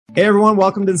Hey everyone,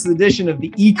 welcome to this edition of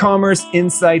the E-Commerce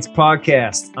Insights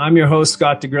Podcast. I'm your host,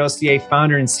 Scott DeGrossier,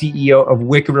 founder and CEO of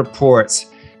Wicked Reports.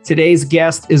 Today's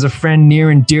guest is a friend near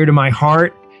and dear to my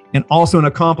heart and also an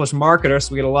accomplished marketer,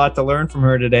 so we get a lot to learn from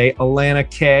her today, Alana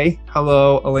Kay.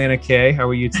 Hello, Alana Kay. How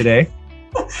are you today?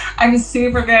 I'm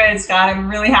super good, Scott. I'm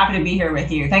really happy to be here with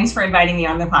you. Thanks for inviting me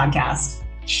on the podcast.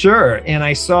 Sure. And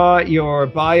I saw your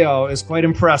bio is quite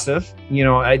impressive. You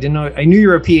know, I knew you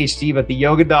were a PhD, but the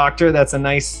yoga doctor, that's a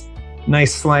nice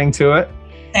slang to it.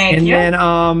 Thank you. And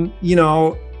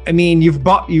then, you've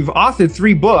authored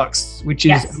 3 books, which is,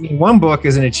 yes. One book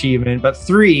is an achievement, but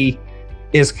 3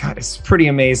 is pretty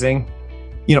amazing.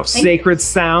 Sacred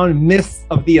Sound, Myth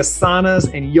of the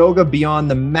Asanas, and Yoga Beyond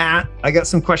the Mat. I got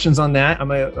some questions on that. I'm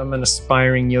an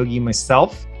aspiring yogi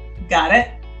myself. Got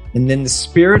it. And then the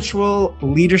Spiritual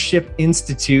Leadership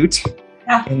Institute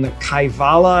and the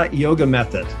Kaivala Yoga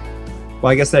Method. Well,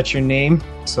 I guess that's your name.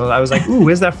 So I was like, ooh,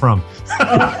 where's that from?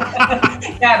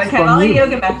 Yeah, the Kaivala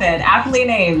Yoga Method, aptly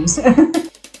named.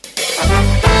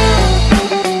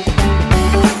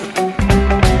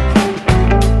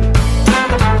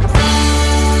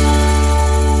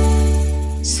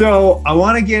 So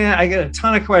I get a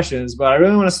ton of questions, but I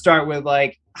really want to start with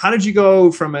how did you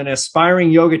go from an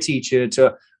aspiring yoga teacher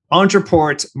to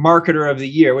Ontraport Marketer of the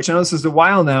Year, which I know this is a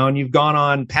while now and you've gone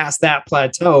on past that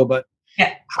plateau, but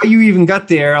how you even got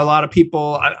there, a lot of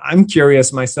people, I'm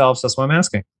curious myself, so that's why I'm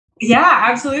asking. Yeah,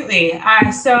 absolutely.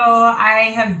 So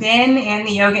I have been in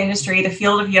the yoga industry, the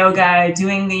field of yoga,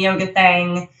 doing the yoga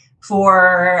thing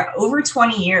for over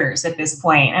 20 years at this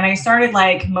point. And I started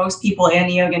like most people in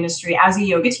the yoga industry as a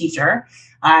yoga teacher,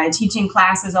 teaching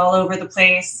classes all over the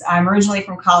place. I'm originally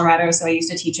from Colorado, so I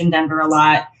used to teach in Denver a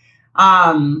lot.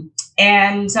 I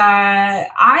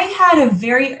had a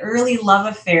very early love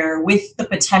affair with the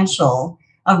potential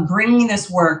of bringing this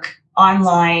work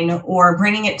online or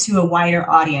bringing it to a wider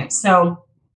audience. So,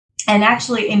 and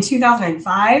actually in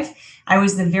 2005, I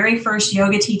was the very first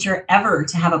yoga teacher ever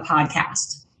to have a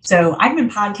podcast. So I've been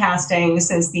podcasting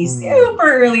since the super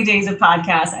early days of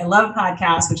podcasts. I love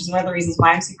podcasts, which is one of the reasons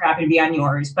why I'm super happy to be on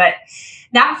yours. But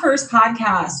that first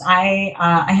podcast, I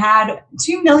had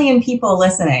 2 million people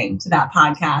listening to that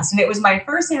podcast. And it was my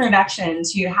first introduction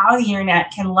to how the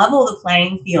internet can level the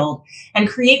playing field and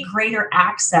create greater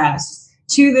access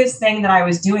to this thing that I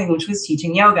was doing, which was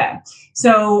teaching yoga.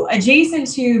 So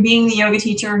adjacent to being the yoga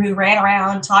teacher who ran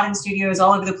around, taught in studios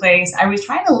all over the place, I was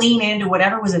trying to lean into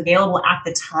whatever was available at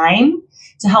the time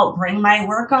to help bring my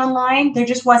work online. There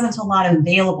just wasn't a lot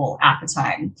available at the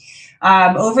time.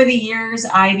 Over the years,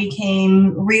 I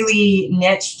became really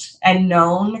niched and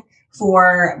known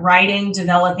for writing,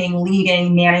 developing,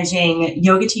 leading, managing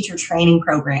yoga teacher training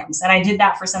programs. And I did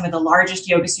that for some of the largest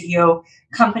yoga studio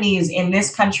companies in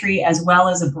this country as well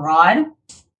as abroad.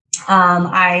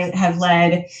 I have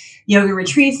led yoga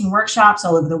retreats and workshops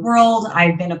all over the world.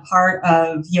 I've been a part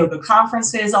of yoga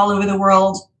conferences all over the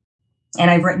world,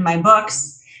 and I've written my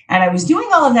books. And I was doing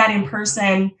all of that in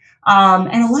person.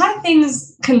 And a lot of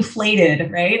things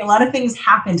conflated, right? A lot of things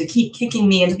happened to keep kicking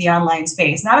me into the online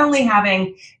space. Not only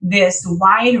having this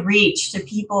wide reach to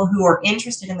people who are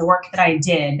interested in the work that I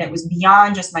did that was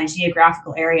beyond just my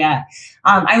geographical area.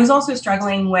 I was also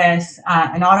struggling with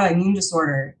an autoimmune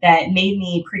disorder that made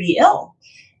me pretty ill.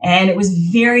 And it was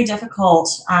very difficult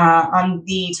on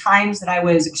the times that I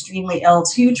was extremely ill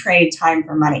to trade time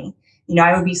for money.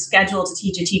 I would be scheduled to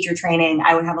teach a teacher training.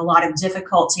 I would have a lot of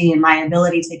difficulty in my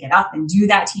ability to get up and do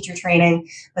that teacher training,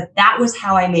 but that was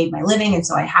how I made my living. And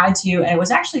so I had to, and it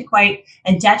was actually quite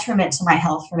a detriment to my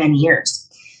health for many years.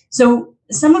 So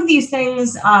some of these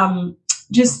things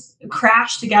just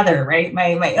crashed together, right?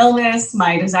 My illness,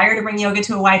 my desire to bring yoga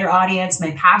to a wider audience,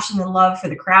 my passion and love for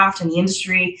the craft and the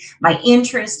industry, my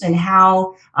interest in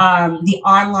how the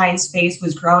online space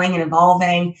was growing and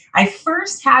evolving. I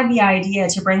first had the idea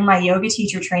to bring my yoga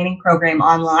teacher training program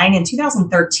online in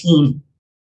 2013.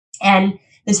 And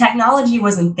the technology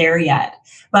wasn't there yet.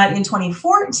 But in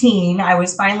 2014, I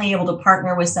was finally able to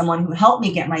partner with someone who helped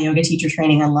me get my yoga teacher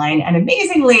training online. And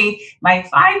amazingly, my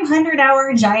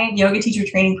 500-hour giant yoga teacher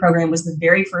training program was the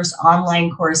very first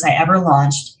online course I ever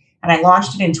launched. And I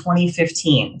launched it in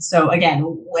 2015. So again,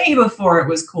 way before it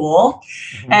was cool.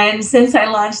 Mm-hmm. And since I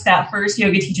launched that first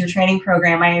yoga teacher training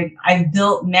program, I've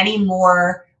built many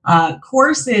more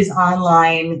courses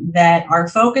online that are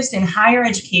focused in higher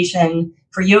education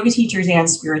for yoga teachers and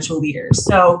spiritual leaders.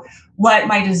 So what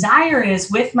my desire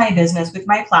is with my business, with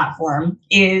my platform,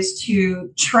 is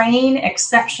to train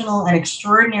exceptional and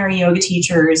extraordinary yoga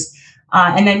teachers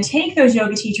and then take those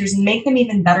yoga teachers and make them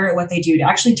even better at what they do, to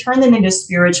actually turn them into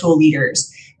spiritual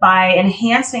leaders by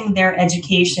enhancing their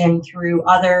education through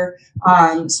other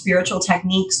spiritual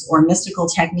techniques or mystical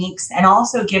techniques, and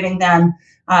also giving them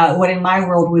what in my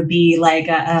world would be like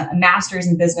a master's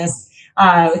in business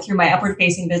through my Upward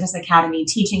Facing Business Academy,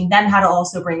 teaching them how to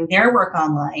also bring their work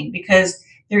online, because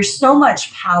there's so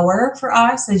much power for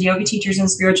us as yoga teachers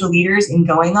and spiritual leaders in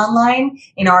going online,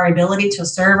 in our ability to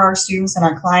serve our students and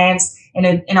our clients, and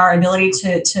in our ability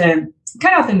to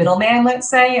cut out the middleman, let's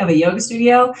say, of a yoga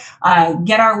studio,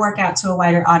 get our work out to a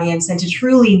wider audience, and to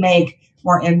truly make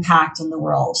more impact in the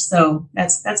world. So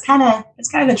that's kind of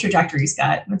the trajectory,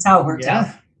 Scott. That's how it worked out.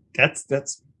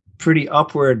 That's pretty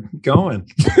upward going.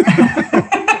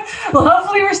 Well,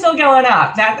 hopefully we're still going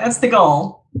up. That's the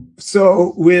goal.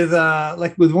 So with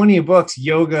one of your books,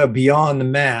 Yoga Beyond the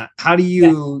Mat, how do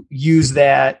you use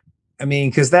that? I mean,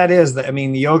 because that is the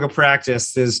yoga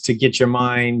practice is to get your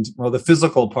mind, well, the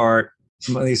physical part,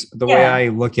 at least the way I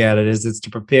look at it, is it's to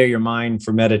prepare your mind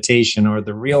for meditation or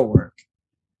the real work.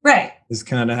 Right. Is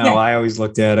kind of how I always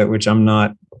looked at it, which I'm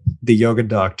not the yoga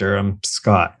doctor, I'm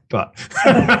Scott, but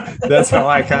that's how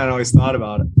I kind of always thought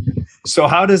about it. So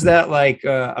how does that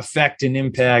affect and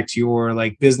impact your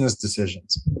business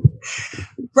decisions?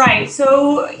 Right.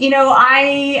 So,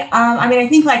 I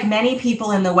think like many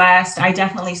people in the West, I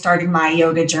definitely started my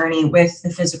yoga journey with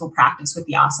the physical practice, with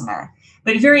the asana.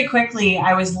 But very quickly,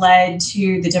 I was led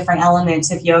to the different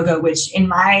elements of yoga, which in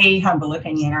my humble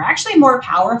opinion are actually more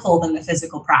powerful than the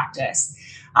physical practice.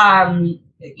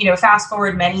 Fast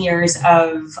forward many years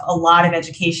of a lot of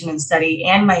education and study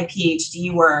and my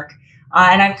PhD work.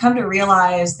 And I've come to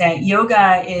realize that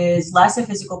yoga is less a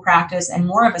physical practice and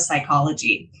more of a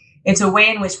psychology. It's a way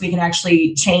in which we can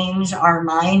actually change our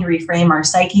mind, reframe our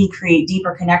psyche, create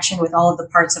deeper connection with all of the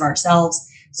parts of ourselves.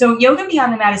 So Yoga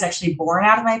Beyond the Mat is actually born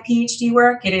out of my PhD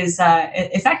work. It is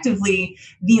effectively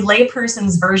the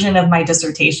layperson's version of my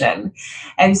dissertation.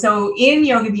 And so in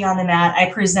Yoga Beyond the Mat, I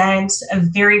present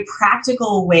very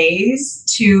practical ways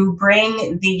to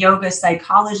bring the yoga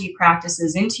psychology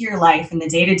practices into your life in the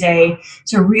day-to-day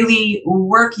to really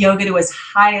work yoga to its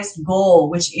highest goal,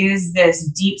 which is this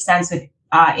deep sense of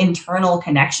internal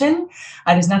connection.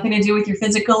 It has nothing to do with your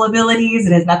physical abilities.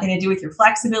 It has nothing to do with your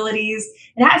flexibilities.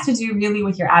 It has to do really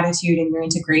with your attitude and your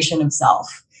integration of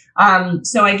self.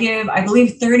 So I give, I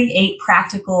believe, 38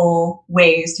 practical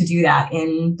ways to do that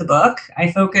in the book.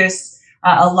 I focus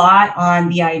a lot on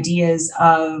the ideas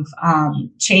of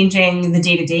changing the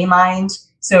day-to-day mind.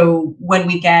 So when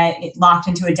we get locked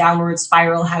into a downward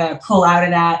spiral, how to pull out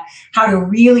of that, how to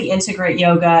really integrate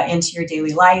yoga into your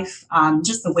daily life,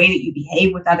 just the way that you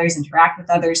behave with others, interact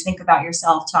with others, think about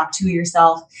yourself, talk to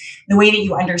yourself, the way that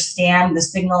you understand the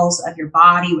signals of your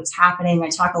body, what's happening. I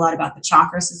talk a lot about the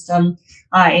chakra system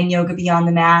in Yoga Beyond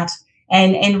the Mat,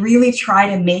 and really try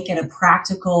to make it a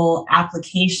practical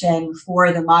application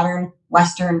for the modern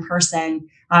Western person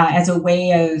as a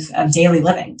way of daily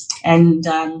living. And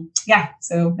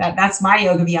so that's my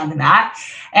Yoga Beyond the Mat.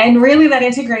 And really that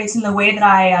integrates in the way that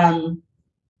I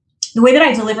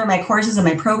deliver my courses and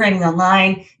my programming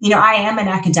online. I am an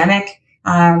academic.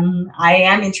 I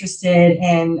am interested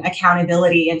in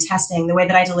accountability and testing. The way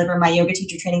that I deliver my yoga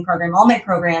teacher training program, all my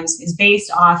programs, is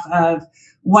based off of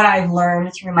what I've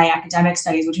learned through my academic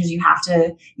studies, which is you have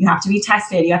to be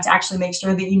tested. You have to actually make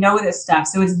sure that you know this stuff.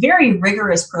 So it's very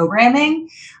rigorous programming,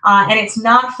 and it's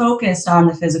not focused on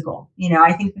the physical.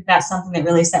 I think that that's something that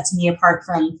really sets me apart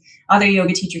from other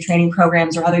yoga teacher training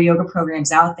programs or other yoga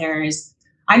programs out there. Is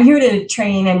I'm here to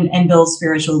train and build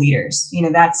spiritual leaders.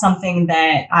 That's something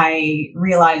that I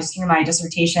realized through my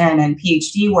dissertation and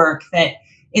PhD work that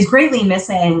is greatly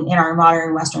missing in our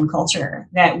modern Western culture,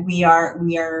 that we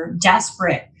are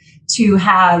desperate to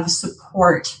have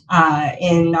support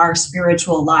in our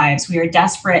spiritual lives. We are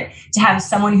desperate to have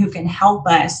someone who can help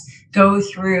us go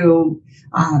through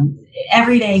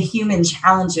everyday human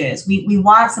challenges. We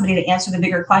want somebody to answer the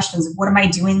bigger questions of what am I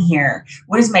doing here?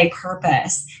 What is my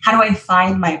purpose? How do I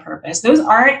find my purpose? Those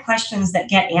aren't questions that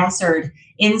get answered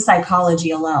in psychology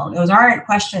alone. Those aren't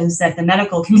questions that the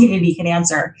medical community can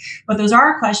answer, but those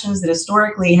are questions that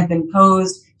historically have been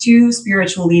posed to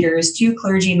spiritual leaders, to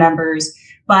clergy members.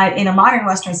 But in a modern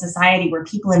Western society where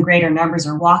people in greater numbers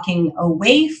are walking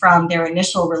away from their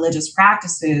initial religious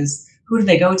practices, who do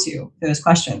they go to for those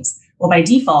questions? Well, by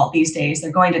default these days,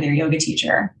 they're going to their yoga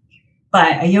teacher.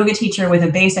 But a yoga teacher with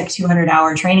a basic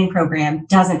 200-hour training program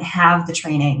doesn't have the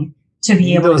training to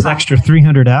be able those to extra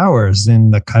 300 hours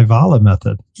in the Kaivala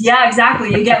method. Yeah,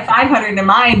 exactly. You get 500 in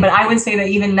mine, but I would say that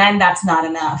even then that's not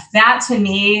enough. That to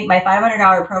me, my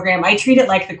 500-hour program, I treat it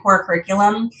like the core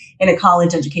curriculum in a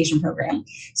college education program.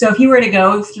 So if you were to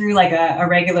go through like a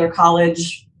regular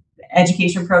college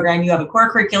education program, you have a core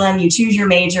curriculum, you choose your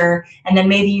major, and then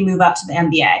maybe you move up to the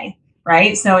MBA,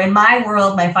 right? So in my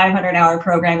world, my 500-hour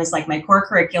program is like my core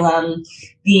curriculum.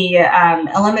 The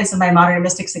elements of my Modern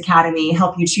Mystics Academy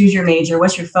help you choose your major.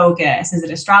 What's your focus? Is it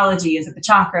astrology? Is it the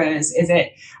chakras? Is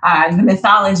it the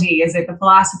mythology? Is it the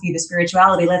philosophy, the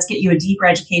spirituality? Let's get you a deeper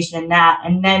education in that.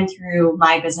 And then through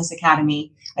my business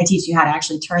academy, I teach you how to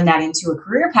actually turn that into a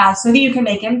career path so that you can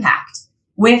make impact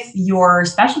with your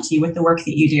specialty, with the work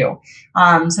that you do.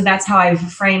 So that's how I've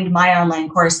framed my online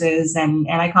courses, and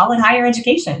I call it higher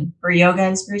education for yoga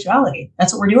and spirituality.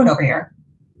 That's what we're doing over here.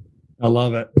 I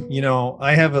love it.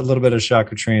 I have a little bit of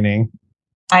chakra training.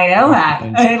 I know that.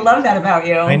 I love that about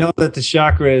you. I know that the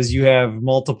chakras, you have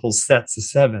multiple sets of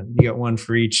 7. You got one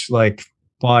for each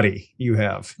body you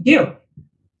have. You do.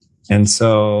 And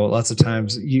so lots of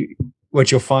times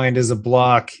what you'll find is a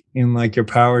block in your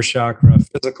power chakra,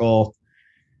 physical,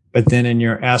 but then in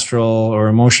your astral or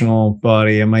emotional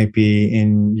body, it might be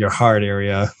in your heart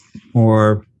area,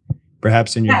 or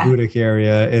perhaps in your Buddhic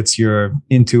area, it's your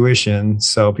intuition.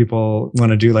 So people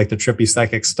want to do the trippy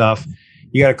psychic stuff.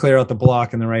 You got to clear out the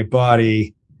block in the right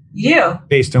body. You do.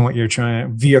 Based on what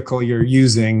vehicle you're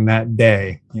using that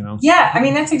day, Yeah, I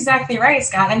mean, that's exactly right,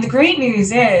 Scott. And the great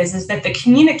news is that the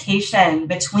communication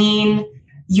between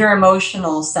your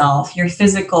emotional self, your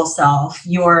physical self,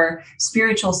 your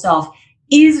spiritual self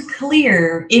is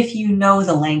clear if you know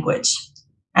the language.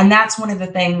 And that's one of the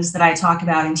things that I talk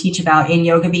about and teach about in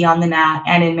Yoga Beyond the Mat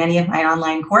and in many of my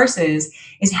online courses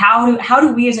is how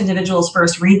do we as individuals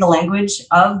first read the language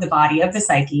of the body, of the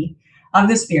psyche, of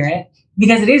the spirit,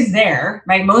 because it is there,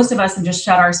 right? Most of us have just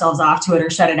shut ourselves off to it or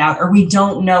shut it out, or we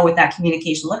don't know what that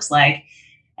communication looks like.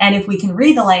 And if we can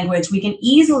read the language, we can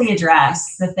easily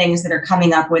address the things that are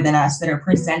coming up within us that are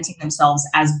presenting themselves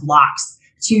as blocks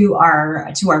to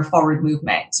our forward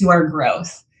movement, to our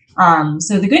growth.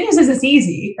 So the good news is it's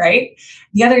easy, right?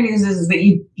 The other news is that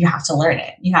you have to learn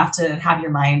it. You have to have your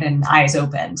mind and eyes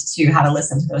opened to how to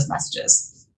listen to those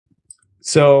messages.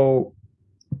 So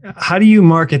how do you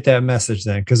market that message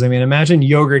then? Because imagine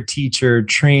yoga teacher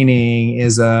training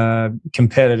is a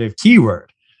competitive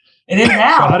keyword. It is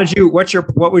now. So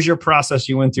what was your process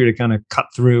you went through to kind of cut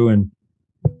through and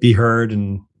be heard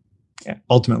and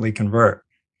ultimately convert?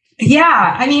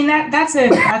 Yeah, I mean that's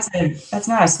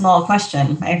not a small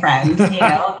question, my friend.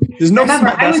 There's no.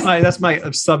 That's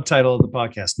my subtitle of the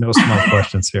podcast. No small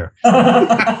questions here.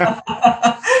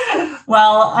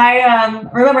 Well, I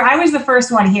remember I was the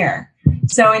first one here.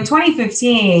 So in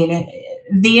 2015,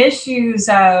 the issues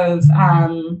of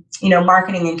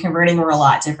marketing and converting were a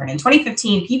lot different. In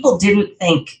 2015, people didn't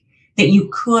think that you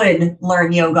could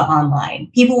learn yoga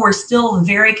online. People were still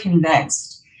very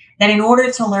convinced that in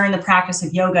order to learn the practice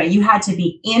of yoga, you had to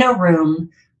be in a room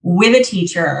with a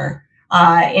teacher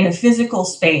in a physical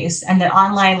space, and that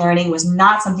online learning was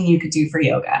not something you could do for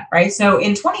yoga, right? So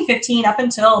in 2015, up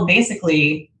until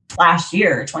basically last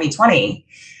year, 2020,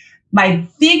 my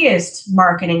biggest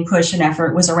marketing push and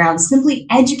effort was around simply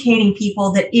educating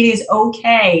people that it is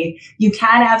okay. You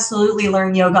can absolutely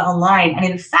learn yoga online. And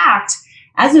in fact,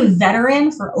 as a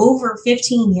veteran for over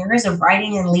 15 years of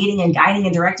writing and leading and guiding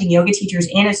and directing yoga teachers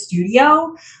in a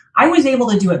studio, I was able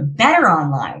to do it better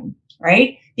online,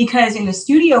 right? Because in the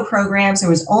studio programs, there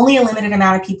was only a limited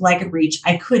amount of people I could reach.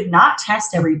 I could not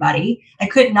test everybody. I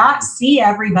could not see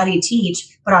everybody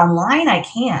teach, but online I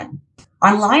can.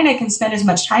 Online, I can spend as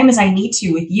much time as I need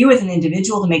to with you as an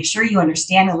individual to make sure you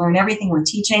understand and learn everything we're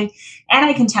teaching. And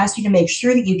I can test you to make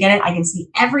sure that you get it. I can see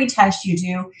every test you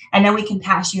do, and then we can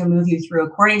pass you and move you through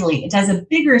accordingly. It does a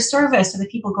bigger service to the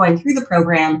people going through the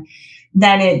program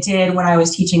than it did when I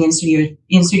was teaching in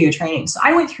studio training. So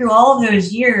I went through all of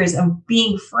those years of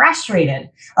being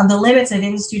frustrated of the limits of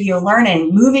in-studio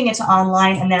learning, moving it to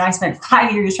online. And then I spent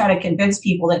 5 years trying to convince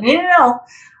people that, no,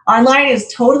 online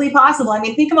is totally possible. I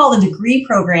mean, think of all the degree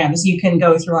programs you can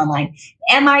go through online.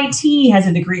 MIT has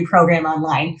a degree program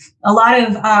online. A lot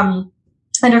of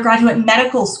undergraduate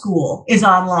medical school is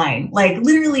online.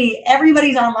 Literally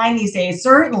everybody's online these days.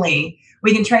 Certainly,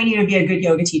 we can train you to be a good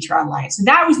yoga teacher online. So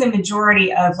that was the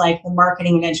majority of the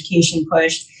marketing and education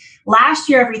push. Last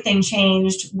year, everything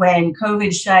changed when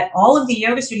COVID shut all of the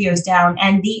yoga studios down,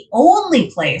 and the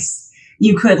only place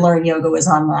you could learn yoga was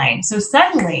online. So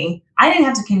suddenly I didn't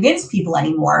have to convince people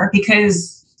anymore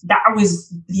because that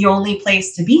was the only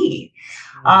place to be.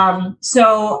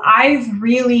 So I've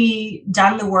really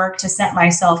done the work to set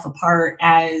myself apart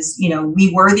as,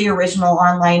 we were the original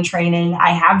online training.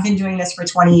 I have been doing this for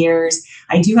 20 years.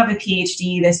 I do have a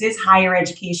PhD. This is higher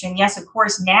education. Yes, of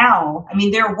course, now,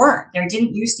 there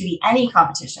didn't used to be any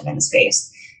competition in the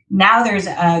space. Now there's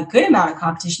a good amount of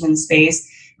competition in the space.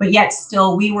 but yet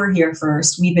still we were here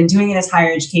first. We've been doing it as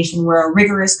higher education. We're a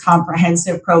rigorous,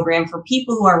 comprehensive program for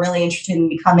people who are really interested in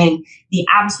becoming the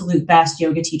absolute best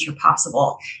yoga teacher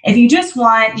possible. If you just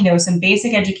want, some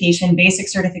basic education, basic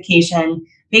certification,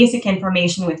 basic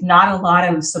information with not a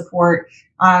lot of support,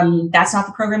 that's not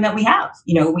the program that we have.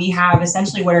 We have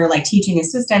essentially what are like teaching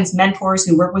assistants, mentors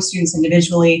who work with students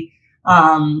individually.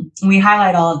 We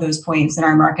highlight all of those points in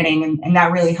our marketing, and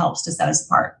that really helps to set us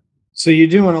apart. So you're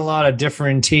doing a lot of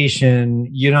differentiation.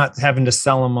 You're not having to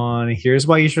sell them on, here's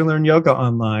why you should learn yoga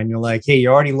online. You're like, hey,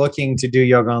 you're already looking to do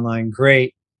yoga online.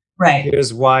 Great. Right.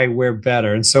 Here's why we're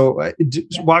better. And so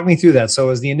walk me through that. So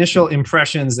as the initial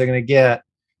impressions they're going to get,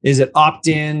 is it opt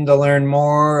in to learn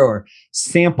more or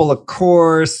sample a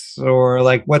course, or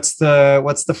like what's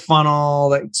the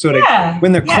funnel, like sort of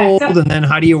when they're cold, and then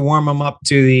how do you warm them up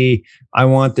to the I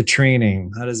want the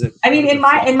training? How does it? I mean, in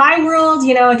my world,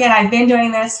 again, I've been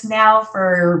doing this now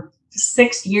for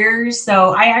 6 years,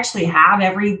 so I actually have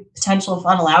every potential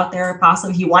funnel out there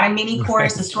possible. If you want a mini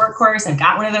course, a short course, I've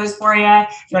got one of those for you.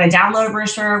 If you want to download a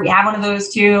brochure, we have one of those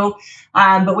too.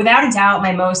 But without a doubt,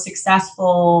 my most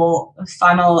successful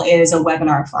funnel is a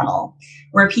webinar funnel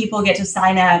where people get to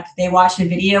sign up. They watch a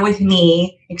video with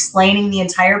me explaining the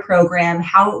entire program,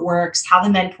 how it works, how the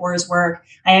mentors work.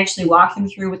 I actually walk them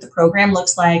through what the program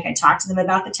looks like. I talk to them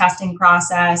about the testing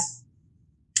process.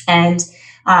 And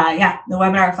the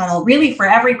webinar funnel really for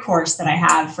every course that I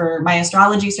have, for my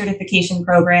astrology certification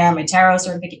program, my tarot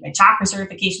certificate, my chakra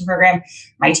certification program,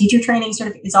 my teacher training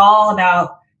certificate, it's all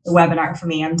about the webinar for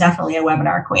me. I'm definitely a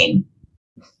webinar queen.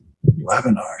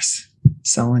 Webinars,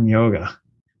 selling yoga.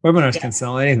 Webinars can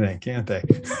sell anything, can't they?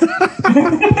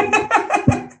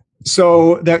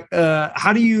 So that,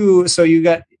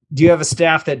 do you have a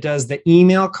staff that does the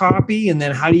email copy? And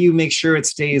then how do you make sure it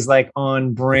stays like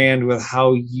on brand with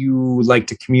how you like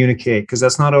to communicate? Because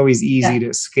that's not always easy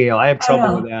to scale. I have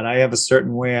trouble with that. I have a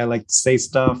certain way I like to say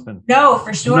stuff. And no,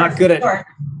 for sure. I'm not good at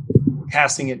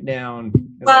passing it down.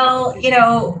 Well,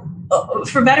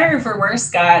 for better or for worse,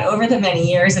 Scott, over the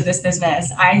many years of this business,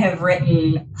 I have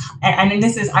written,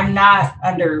 I'm not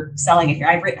underselling it here.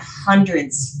 I've written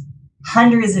hundreds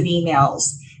of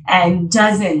emails and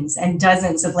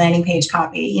dozens of landing page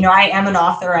copy. I am an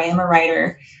author, I am a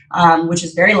writer, which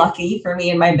is very lucky for me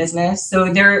in my business.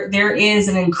 So there is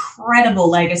an incredible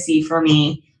legacy for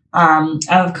me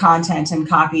of content and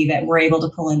copy that we're able to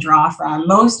pull and draw from.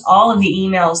 Most all of the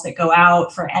emails that go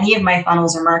out for any of my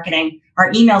funnels or marketing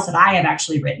are emails that I have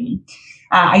actually written.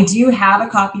 I do have a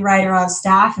copywriter on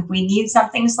staff. If we need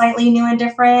something slightly new and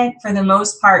different, for the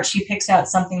most part, she picks out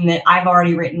something that I've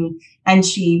already written and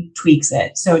she tweaks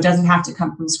it. So it doesn't have to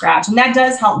come from scratch. And that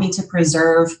does help me to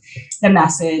preserve the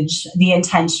message, the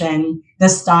intention, the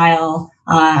style.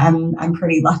 I'm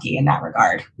pretty lucky in that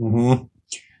regard. Mm-hmm.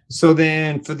 So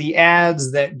then for the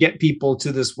ads that get people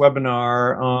to this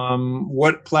webinar,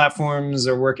 what platforms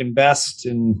are working best,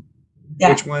 and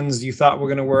which ones you thought were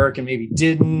going to work and maybe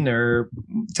didn't? Or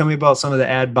tell me about some of the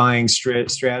ad buying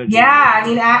strategy. Yeah, I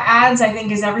mean, ads, I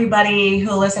think, as everybody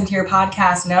who listened to your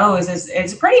podcast knows,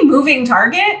 it's a pretty moving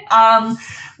target.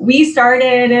 We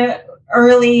started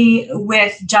early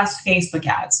with just Facebook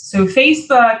ads. So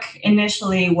Facebook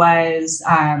initially was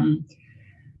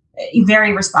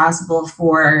very responsible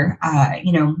for,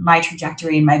 my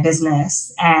trajectory in my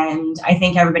business. And I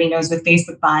think everybody knows with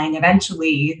Facebook buying,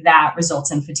 eventually that results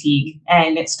in fatigue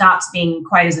and it stops being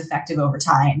quite as effective over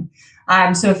time.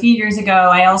 So a few years ago,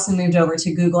 I also moved over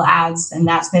to Google Ads, and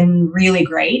that's been really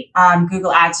great.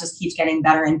 Google Ads just keeps getting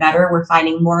better and better. We're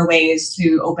finding more ways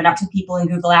to open up to people in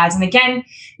Google Ads. And again,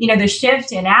 the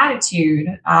shift in attitude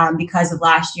because of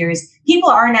last year's, people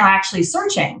are now actually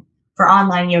searching for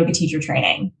online yoga teacher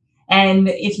training. And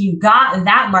if you've got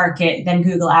that market, then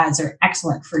Google Ads are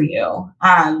excellent for you.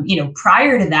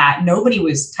 Prior to that, nobody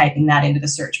was typing that into the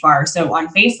search bar. So on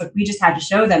Facebook, we just had to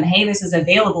show them, hey, this is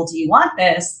available. Do you want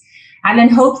this? And then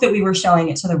hope that we were showing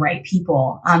it to the right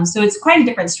people. So it's quite a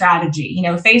different strategy.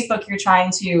 Facebook, you're trying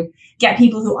to get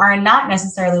people who are not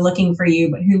necessarily looking for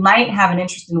you, but who might have an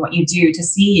interest in what you do to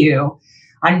see you.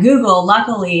 On Google,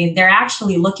 luckily, they're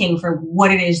actually looking for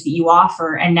what it is that you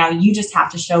offer. And now you just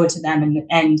have to show it to them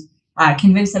and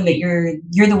convince them that you're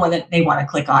the one that they want to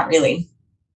click on, really.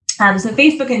 So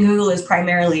Facebook and Google is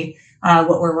primarily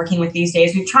what we're working with these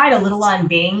days. We've tried a little on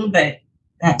Bing, but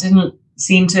that didn't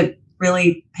seem to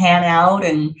really pan out.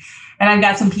 And I've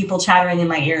got some people chattering in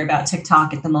my ear about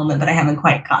TikTok at the moment, but I haven't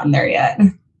quite gotten there yet.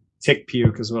 Tick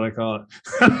puke is what I call it.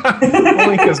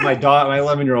 Only because my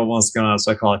 11-year-old wants to go on,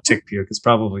 so I call it tick puke. It's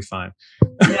probably fine.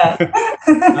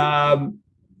 Yeah.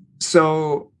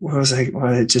 So what was I?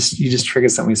 You just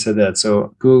triggered something. You said that.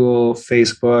 So Google,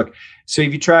 Facebook. So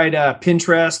have you tried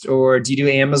Pinterest, or do you do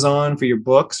Amazon for your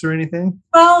books or anything?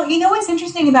 Well, you know what's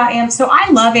interesting about Amazon? So I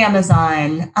love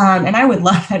Amazon, and I would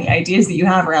love any ideas that you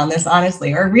have around this,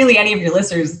 honestly, or really any of your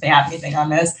listeners if they have anything on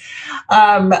this.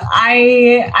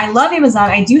 I love Amazon.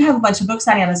 I do have a bunch of books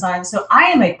on Amazon. So I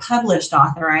am a published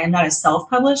author. I am not a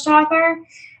self-published author.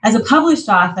 As a published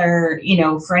author, you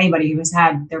know, for anybody who's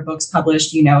had their books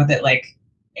published, you know that like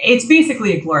it's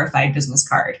basically a glorified business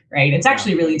card, right? It's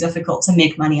actually really difficult to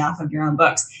make money off of your own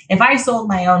books. If I sold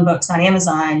my own books on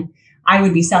Amazon, I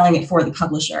would be selling it for the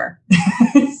publisher.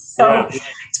 So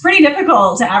it's pretty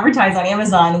difficult to advertise on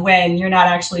Amazon when you're not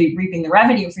actually reaping the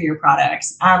revenue for your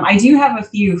products. I do have a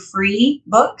few free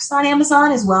books on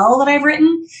Amazon as well that I've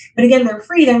written, but again, they're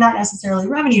free. They're not necessarily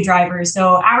revenue drivers.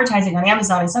 So advertising on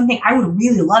Amazon is something I would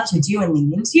really love to do and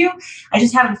lean into. I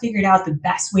just haven't figured out the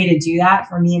best way to do that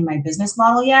for me and my business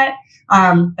model yet.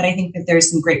 But I think that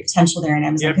there's some great potential there in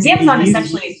Amazon because Amazon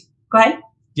essentially, go ahead.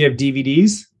 Do you have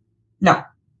DVDs? No.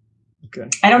 Okay.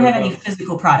 I don't have any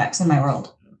physical products in my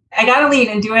world. I got to lean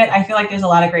into it. I feel like there's a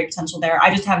lot of great potential there.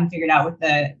 I just haven't figured out what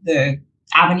the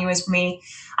avenue is for me.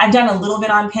 I've done a little bit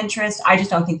on Pinterest. I just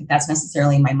don't think that that's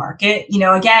necessarily my market. You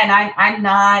know, again, I'm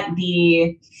not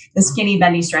the skinny,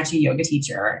 bendy, stretchy yoga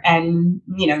teacher, and,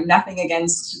 you know, nothing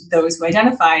against those who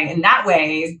identify in that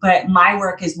way, but my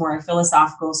work is more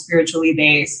philosophical, spiritually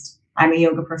based. I'm a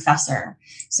yoga professor.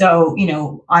 So, you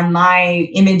know, on my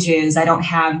images, I don't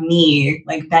have me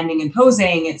like bending and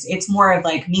posing. It's more of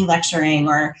like me lecturing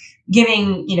or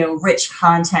giving, you know, rich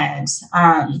content.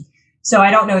 So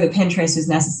I don't know that Pinterest is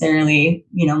necessarily,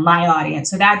 you know, my audience.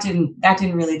 So that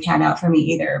didn't really pan out for me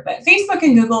either. But Facebook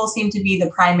and Google seem to be the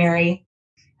primary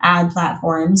ad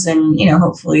platforms, and, you know,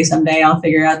 hopefully someday I'll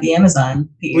figure out the Amazon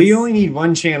piece. Well, you only need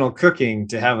one channel cooking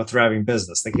to have a thriving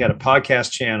business. Like you got a podcast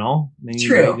channel, then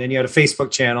you had a Facebook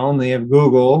channel, and then you have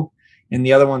Google, and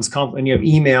the other one's and you have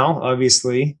email,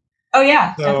 obviously. Oh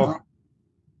yeah, so definitely.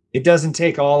 It doesn't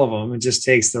take all of them. It just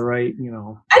takes the right, you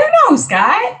know. I don't know,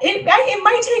 Scott. It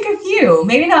might take a few,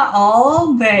 maybe not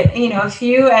all, but, you know, a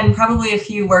few, and probably a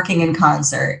few working in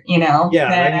concert, you know. Yeah,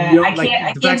 I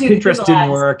can't do Pinterest didn't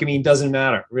ads. work. I mean, it doesn't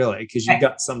matter really, because you've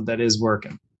got something that is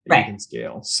working that you can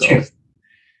scale. So, True.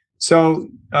 So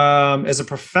as a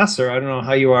professor, I don't know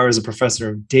how you are as a professor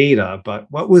of data, but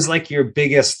what was like your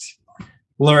biggest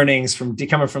learnings from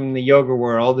coming from the yoga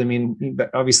world? I mean,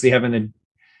 obviously having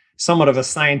somewhat of a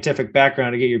scientific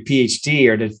background to get your PhD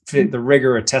or to fit the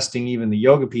rigor of testing even the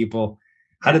yoga people.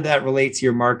 How did that relate to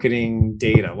your marketing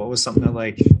data? What was something that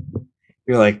like,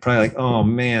 you're like, probably like, oh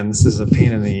man, this is a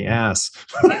pain in the ass.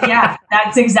 Yeah,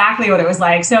 that's exactly what it was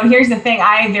like. So here's the thing.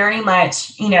 I very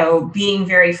much, you know, being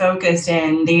very focused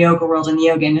in the yoga world and the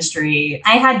yoga industry,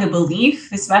 I had the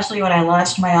belief, especially when I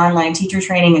launched my online teacher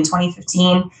training in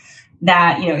 2015,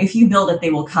 that, you know, if you build it, they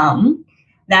will come.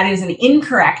 That is an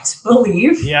incorrect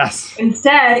belief. Yes.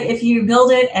 Instead, if you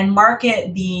build it and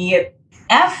market the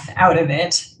F out of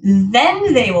it,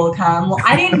 then they will come. Well,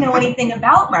 I didn't know anything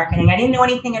about marketing. I didn't know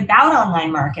anything about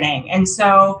online marketing. And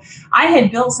so I had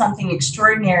built something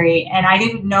extraordinary and I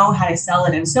didn't know how to sell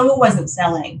it. And so it wasn't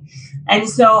selling. And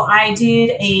so I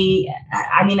did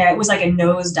it was like a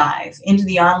nosedive into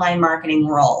the online marketing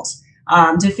world.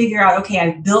 To figure out, okay,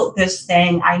 I've built this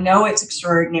thing. I know it's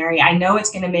extraordinary. I know it's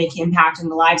going to make impact in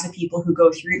the lives of people who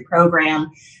go through the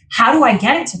program. How do I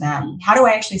get it to them? How do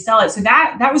I actually sell it? So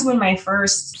that was when my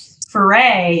first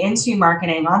foray into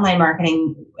marketing, online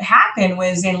marketing happened,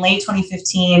 was in late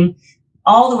 2015,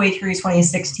 all the way through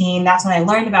 2016. That's when I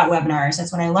learned about webinars.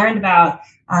 That's when I learned about,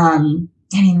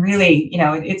 really, you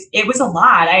know, it was a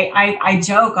lot. I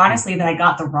joke honestly that I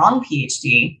got the wrong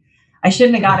PhD. I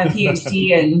shouldn't have gotten a PhD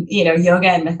in, you know, yoga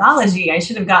and mythology. I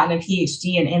should have gotten a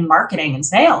PhD in marketing and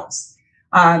sales,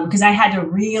 because I had to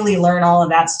really learn all of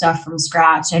that stuff from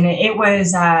scratch. And it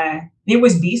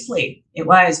was beastly. It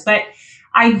was. But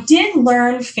I did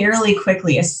learn fairly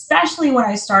quickly, especially when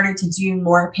I started to do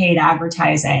more paid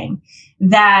advertising,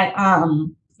 that,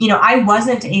 I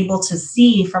wasn't able to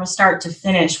see from start to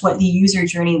finish what the user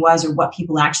journey was or what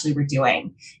people actually were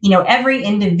doing. You know, every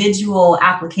individual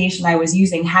application I was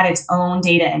using had its own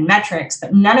data and metrics,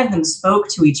 but none of them spoke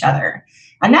to each other.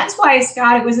 And that's why,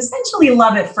 Scott, it was essentially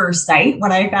love at first sight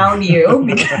when I found you,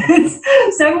 because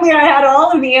suddenly I had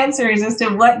all of the answers as to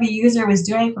what the user was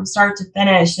doing from start to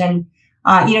finish. And,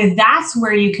 that's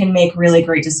where you can make really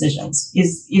great decisions,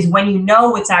 is when you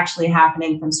know what's actually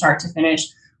happening from start to finish,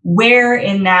 where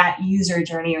in that user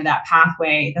journey or that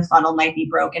pathway the funnel might be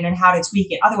broken and how to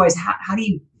tweak it. Otherwise, how do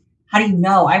you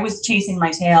know? I was chasing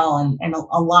my tail and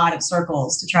a lot of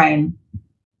circles to try and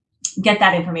get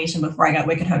that information before I got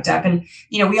wicked hooked up. And,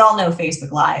 we all know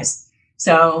Facebook lies.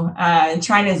 So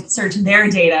trying to search their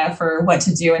data for what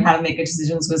to do and how to make good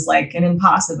decisions was like an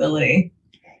impossibility.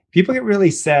 People get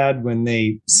really sad when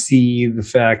they see the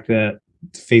fact that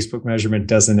Facebook measurement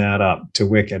doesn't add up to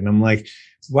Wicked. And I'm like,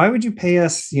 why would you pay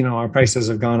us? Our prices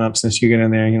have gone up since you get in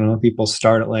there. People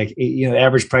start at like, the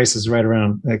average price is right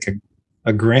around like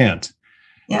a grand.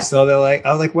 Yeah. So they're like,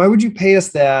 I was like, why would you pay us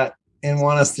that and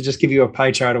want us to just give you a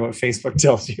pie chart of what Facebook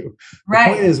tells you? Right.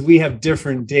 The point is we have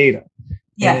different data.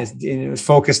 Yeah. And it's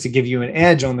focused to give you an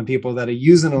edge on the people that are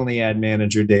using only Ad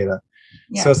Manager data.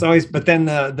 Yeah. So it's always, but then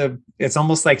it's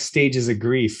almost like stages of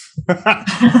grief.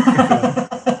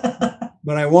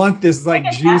 But I want this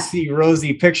like juicy,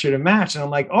 rosy picture to match. And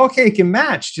I'm like, okay, it can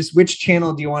match. Just which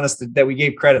channel do you want us that we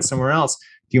gave credit somewhere else?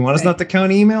 Do you want us not to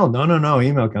count email? No,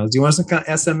 email counts. Do you want us to count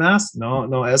SMS? No,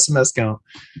 SMS count.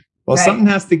 Well, something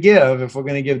has to give if we're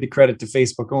going to give the credit to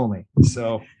Facebook only.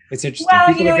 So it's interesting.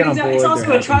 Well, it's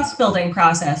also a trust building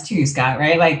process too, Scott,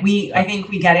 right? Like I think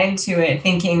we get into it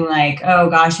thinking like, oh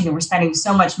gosh, we're spending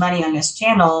so much money on this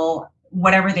channel.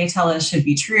 Whatever they tell us should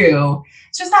be true.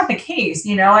 It's just not the case,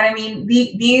 And I mean,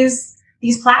 these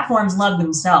platforms love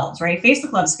themselves, right?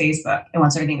 Facebook loves Facebook. It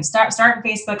wants everything to start in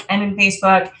Facebook, end in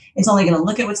Facebook. It's only going to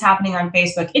look at what's happening on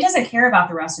Facebook. It doesn't care about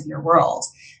the rest of your world.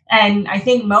 And I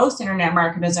think most internet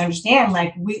marketers understand,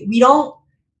 like we don't,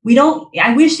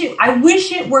 I wish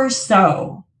it were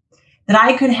so that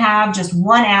I could have just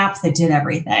one app that did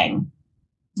everything.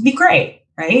 It'd be great,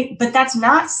 right? But that's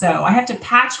not so. I have to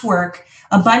patchwork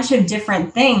a bunch of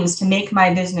different things to make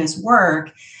my business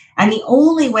work. And the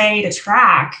only way to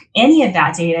track any of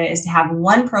that data is to have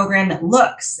one program that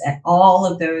looks at all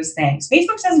of those things.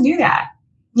 Facebook doesn't do that.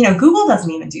 Google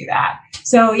doesn't even do that.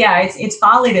 So yeah, it's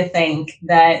folly to think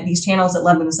that these channels that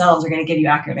love themselves are going to give you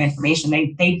accurate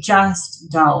information. They just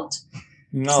don't.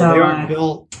 No, they aren't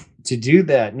built to do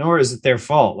that, nor is it their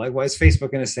fault. Like, why is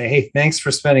Facebook going to say, hey, thanks for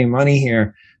spending money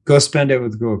here. Go spend it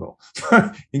with Google.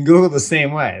 And Google the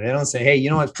same way. They don't say, hey, you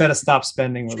know what, better stop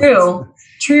spending with us.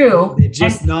 True. They're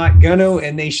just not going to,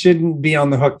 and they shouldn't be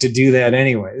on the hook to do that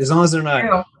anyway. As long as they're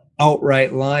not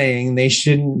outright lying, they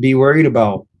shouldn't be worried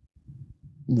about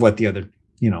what the other,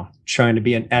 trying to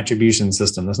be an attribution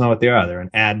system. That's not what they are.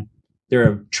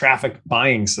 They're a traffic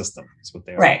buying system. That's what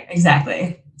they are. Right,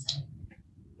 exactly.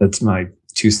 That's my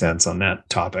 2 cents on that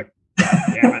topic.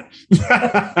 Damn it.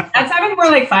 That's having more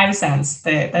like 5 cents.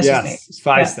 That's yes, just it's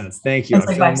 5 cents. Thank you.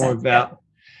 That's I feel more about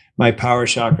my power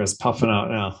chakra is puffing out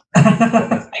now.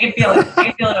 I can feel it. I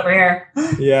can feel it over here.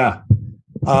 Yeah.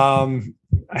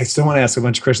 I still want to ask a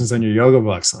bunch of questions on your yoga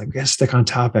books. Like, we got to stick on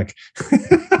topic.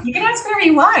 You can ask whatever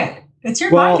you want. It's your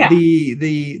podcast.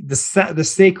 The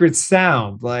sacred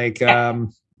sound, like, I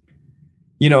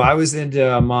was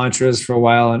into mantras for a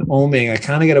while and oming. I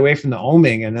kind of got away from the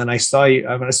oming, and then I saw you.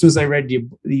 As soon as I read you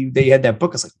had that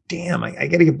book, I was like, damn, I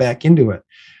got to get back into it.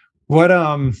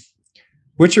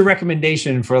 What's your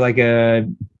recommendation for like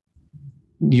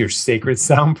your sacred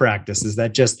sound practice? Is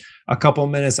that just a couple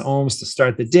minutes ohms to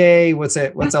start the day? What's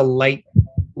a light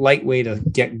way to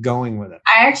get going with it?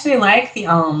 I actually like the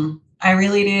Om. I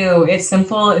really do. It's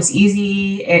simple. It's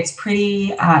easy. It's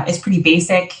pretty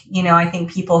basic. I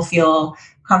think people feel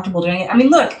comfortable doing it. I mean,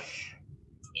 look,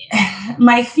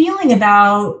 my feeling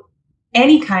about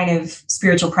any kind of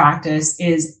spiritual practice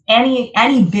is any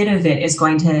bit of it is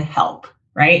going to help,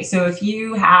 right? So if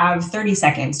you have 30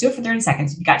 seconds, do it for 30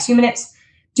 seconds. If you got 2 minutes,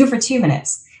 do it for 2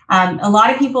 minutes. A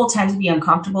lot of people tend to be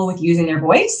uncomfortable with using their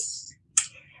voice.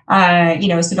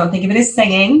 So don't think of it as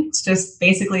singing. It's just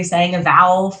basically saying a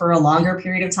vowel for a longer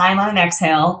period of time on an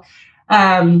exhale.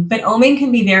 But oming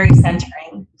can be very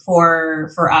centering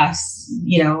for us,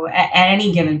 at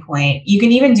any given point. You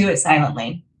can even do it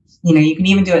silently. You can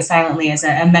even do it silently as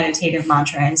a meditative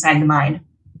mantra inside the mind.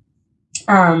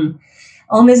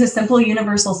 Om is a simple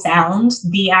universal sound.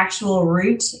 The actual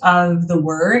root of the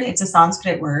word, it's a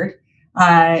Sanskrit word,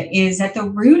 is at the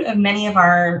root of many of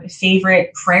our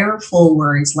favorite prayerful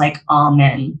words like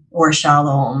Amen or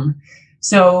Shalom.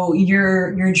 So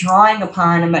you're drawing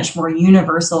upon a much more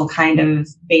universal kind of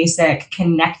basic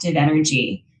connected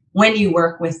energy when you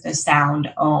work with the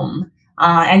sound Om.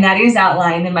 And that is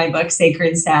outlined in my book,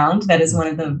 Sacred Sound. That is one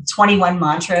of the 21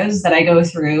 mantras that I go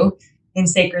through in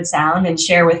Sacred Sound and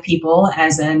share with people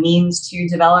as a means to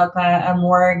develop a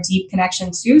more deep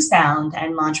connection to sound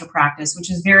and mantra practice,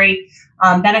 which is very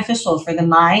beneficial for the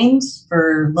mind,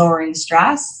 for lowering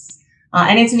stress.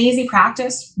 And it's an easy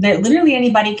practice that literally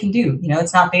anybody can do.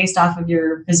 It's not based off of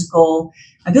your physical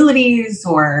abilities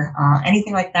or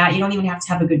anything like that. You don't even have to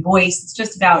have a good voice. It's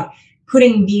just about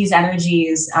putting these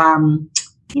energies,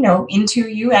 into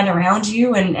you and around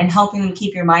you and helping them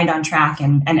keep your mind on track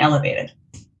and elevated.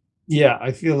 Yeah,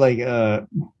 I feel like the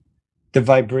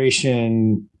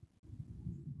vibration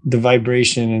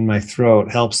in my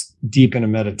throat helps deepen a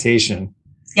meditation.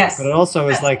 Yes. But it also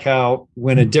is like how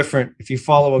if you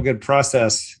follow a good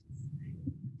process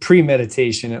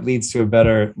pre-meditation, it leads to a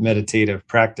better meditative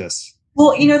practice.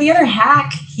 Well, the other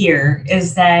hack here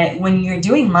is that when you're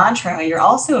doing mantra, you're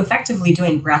also effectively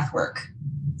doing breath work.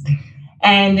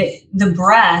 And the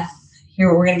breath,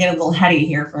 here, we're going to get a little heady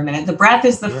here for a minute. The breath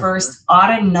is the first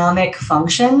autonomic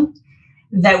function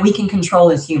that we can control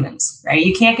as humans, right?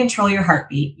 You can't control your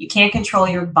heartbeat. You can't control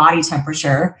your body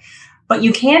temperature, but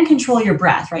you can control your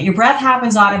breath, right? Your breath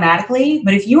happens automatically,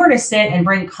 but if you were to sit and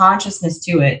bring consciousness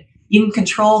to it, you can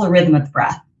control the rhythm of the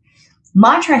breath.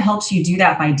 Mantra helps you do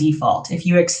that by default. If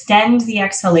you extend the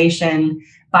exhalation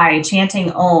by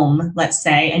chanting Om, let's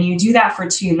say, and you do that for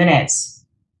 2 minutes,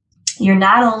 you're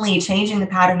not only changing the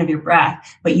pattern of your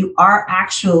breath, but you are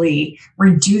actually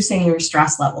reducing your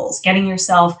stress levels, getting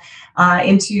yourself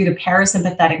into the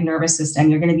parasympathetic nervous system.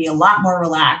 You're going to be a lot more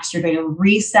relaxed. You're going to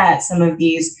reset some of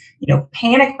these,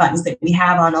 panic buttons that we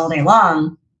have on all day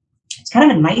long. It's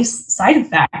kind of a nice side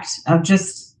effect of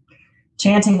just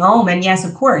chanting Om. And yes,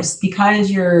 of course, because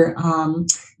you're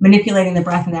manipulating the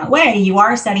breath in that way, you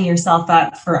are setting yourself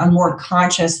up for a more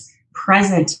conscious,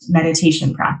 present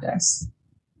meditation practice.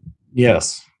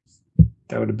 Yes,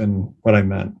 that would have been what I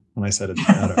meant when I said it.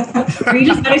 Are you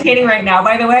just meditating right now,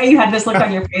 by the way? You had this look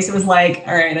on your face. It was like,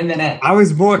 all right, a minute. I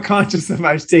was more conscious of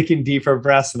I was taking deeper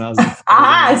breaths and I was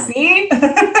see?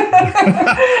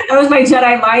 That was my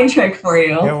Jedi mind trick for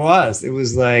you. It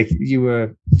was like you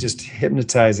were just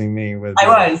hypnotizing me with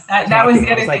that was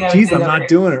the other thing. Like, geez, I'm not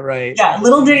doing it right. Yeah,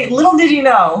 little did you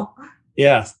know.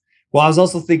 Yes. Well, I was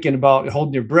also thinking about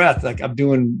holding your breath. Like I've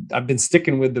been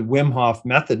sticking with the Wim Hof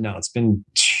method now. It's been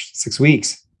 6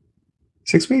 weeks.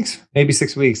 6 weeks? Maybe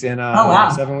 6 weeks in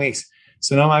 7 weeks.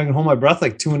 So now I can hold my breath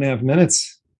like 2.5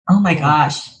 minutes. Oh my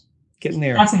gosh. Getting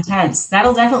there. That's intense.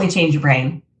 That'll definitely change your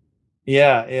brain.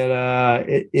 Yeah,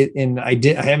 and I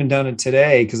haven't done it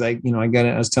today because I got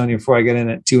it. I was telling you before, I got in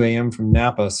at 2 a.m. from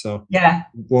Napa. So yeah,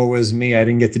 woe was me. I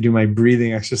didn't get to do my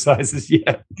breathing exercises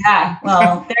yet. Yeah,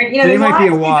 well, there might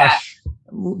be a wash.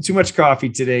 Too much coffee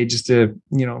today, just to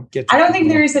get. I don't think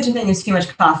there is such a thing as too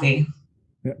much coffee.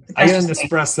 Yeah. I got an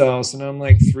espresso, so now I'm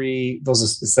like 3.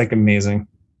 It's like amazing.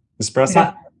 Espresso.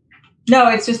 Yeah. No,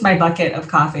 it's just my bucket of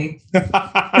coffee.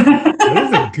 That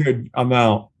is a good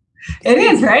amount. It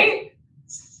is, right?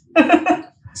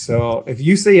 So if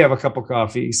you say you have a couple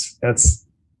coffees, that's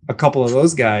a couple of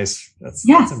those guys. That's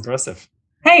impressive.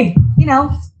 Hey,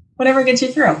 whatever gets you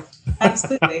through.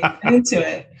 Absolutely. I'm into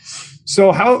it.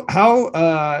 So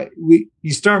how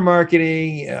you start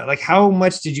marketing, like how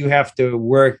much did you have to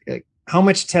work? Like, how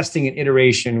much testing and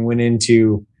iteration went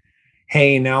into,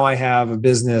 hey, now I have a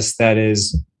business that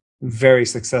is very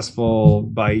successful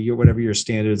by whatever your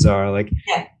standards are. Like,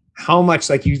 how much,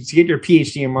 like you to get your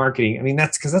PhD in marketing? I mean,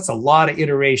 that's a lot of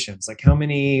iterations. Like how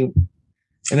many,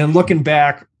 and then looking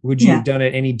back, would you have done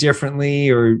it any differently,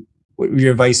 or what would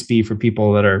your advice be for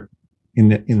people that are in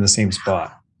the same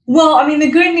spot? Well, I mean,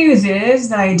 the good news is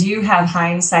that I do have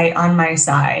hindsight on my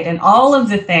side, and all of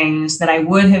the things that I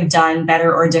would have done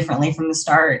better or differently from the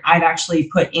start, I've actually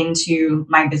put into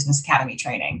my Business Academy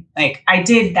training. Like I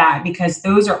did that because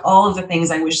those are all of the things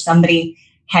I wish somebody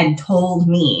had told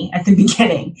me at the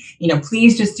beginning.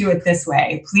 Please just do it this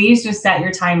way. Please just set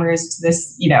your timers to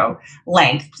this,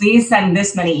 length. Please send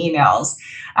this many emails.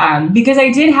 Because I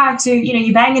did have to,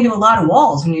 you bang into a lot of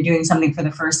walls when you're doing something for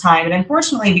the first time. And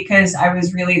unfortunately, because I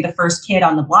was really the first kid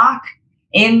on the block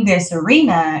in this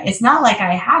arena, it's not like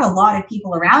I had a lot of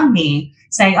people around me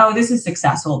saying, oh, this is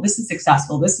successful. This is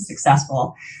successful. This is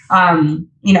successful.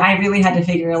 I really had to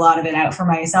figure a lot of it out for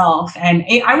myself. And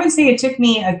I would say it took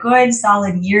me a good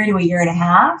solid year to a year and a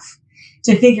half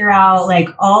to figure out like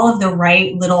all of the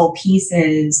right little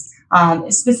pieces,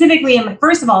 specifically,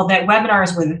 first of all, that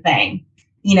webinars were the thing.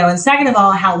 And second of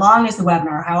all, how long is the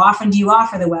webinar? How often do you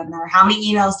offer the webinar? How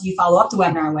many emails do you follow up the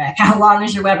webinar with? How long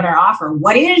is your webinar offer?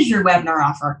 What is your webinar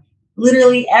offer?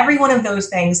 Literally every one of those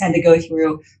things had to go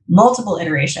through multiple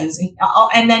iterations.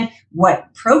 And then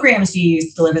what programs do you use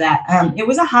to deliver that? It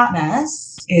was a hot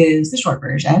mess is the short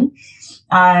version.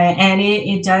 And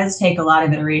it does take a lot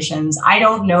of iterations. I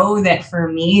don't know that for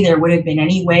me, there would have been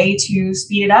any way to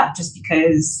speed it up just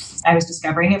because I was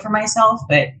discovering it for myself.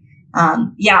 But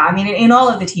in all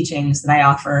of the teachings that I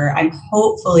offer, I'm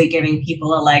hopefully giving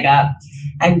people a leg up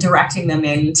and directing them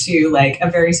into like a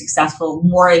very successful,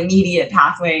 more immediate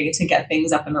pathway to get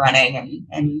things up and running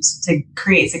and to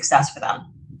create success for them.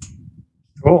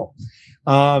 Cool.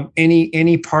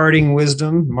 Any parting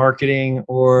wisdom, marketing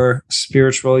or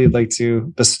spiritual you'd like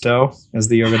to bestow as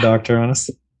the yoga doctor on us?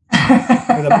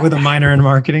 with a minor in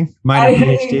marketing,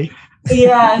 PhD.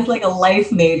 Yeah, it's like a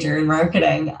life major in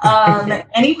marketing.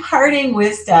 Any parting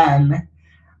wisdom?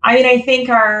 I mean, I think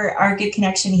our good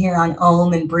connection here on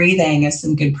Om and breathing is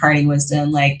some good parting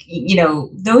wisdom. Like,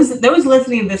 those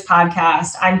listening to this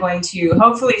podcast, I'm going to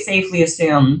hopefully safely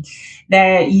assume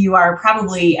that you are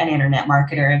probably an internet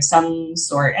marketer of some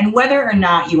sort. And whether or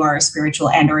not you are a spiritual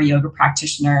and or a yoga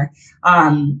practitioner,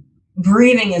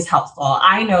 breathing is helpful.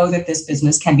 I know that this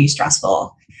business can be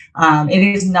stressful. It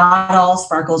is not all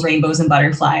sparkles, rainbows, and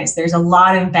butterflies. There's a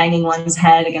lot of banging one's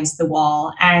head against the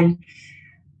wall. And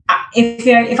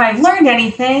if I've learned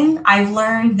anything, I've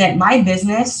learned that my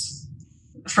business,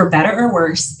 for better or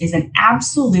worse, is an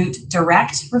absolute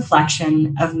direct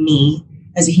reflection of me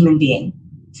as a human being.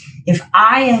 If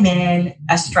I am in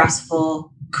a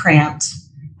stressful, cramped,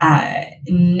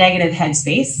 negative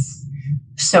headspace,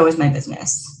 so is my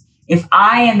business. If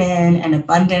I am in an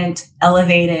abundant,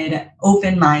 elevated,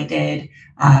 open-minded,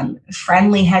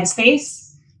 friendly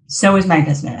headspace, so is my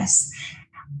business.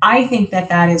 I think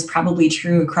that is probably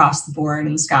true across the board.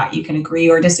 And Scott, you can agree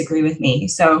or disagree with me.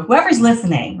 So whoever's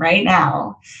listening right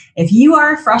now, if you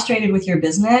are frustrated with your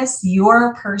business,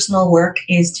 your personal work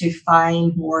is to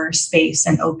find more space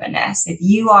and openness. If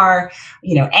you are,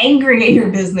 angry at your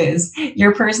business,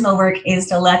 your personal work is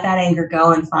to let that anger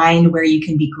go and find where you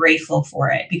can be grateful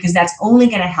for it, because that's only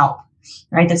going to help.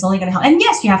 Right? That's only going to help. And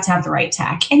yes, you have to have the right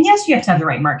tech. And yes, you have to have the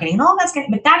right marketing and all that's good.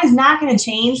 But that is not going to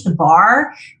change the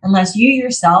bar unless you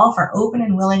yourself are open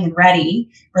and willing and ready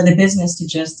for the business to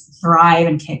just thrive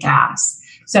and kick ass.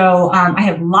 So I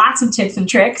have lots of tips and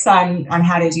tricks on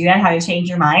how to do that, how to change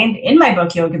your mind in my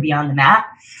book, Yoga Beyond the Mat.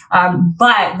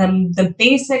 But the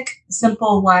basic,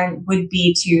 simple one would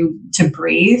be to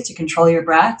breathe, to control your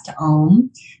breath, to Om,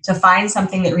 to find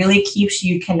something that really keeps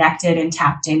you connected and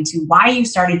tapped into why you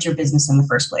started your business in the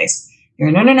first place. If you're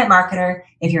an internet marketer,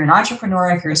 if you're an entrepreneur,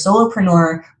 if you're a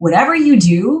solopreneur, whatever you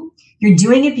do, you're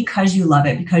doing it because you love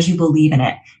it, because you believe in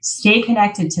it. Stay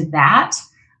connected to that.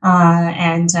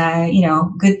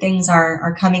 Good things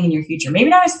are coming in your future.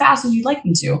 Maybe not as fast as you'd like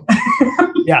them to.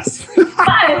 Yes.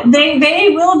 But they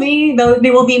will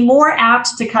be more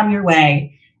apt to come your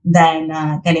way than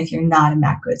if you're not in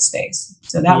that good space.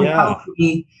 So that would probably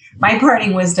be my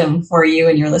parting wisdom for you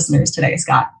and your listeners today,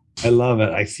 Scott. I love it.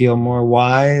 I feel more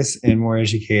wise and more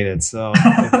educated. So it's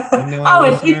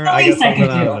the least I can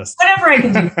do. Whatever I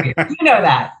can do for you. You know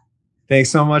that. Thanks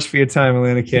so much for your time,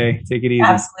 Elena K. Take it easy.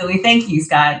 Absolutely. Thank you,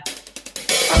 Scott.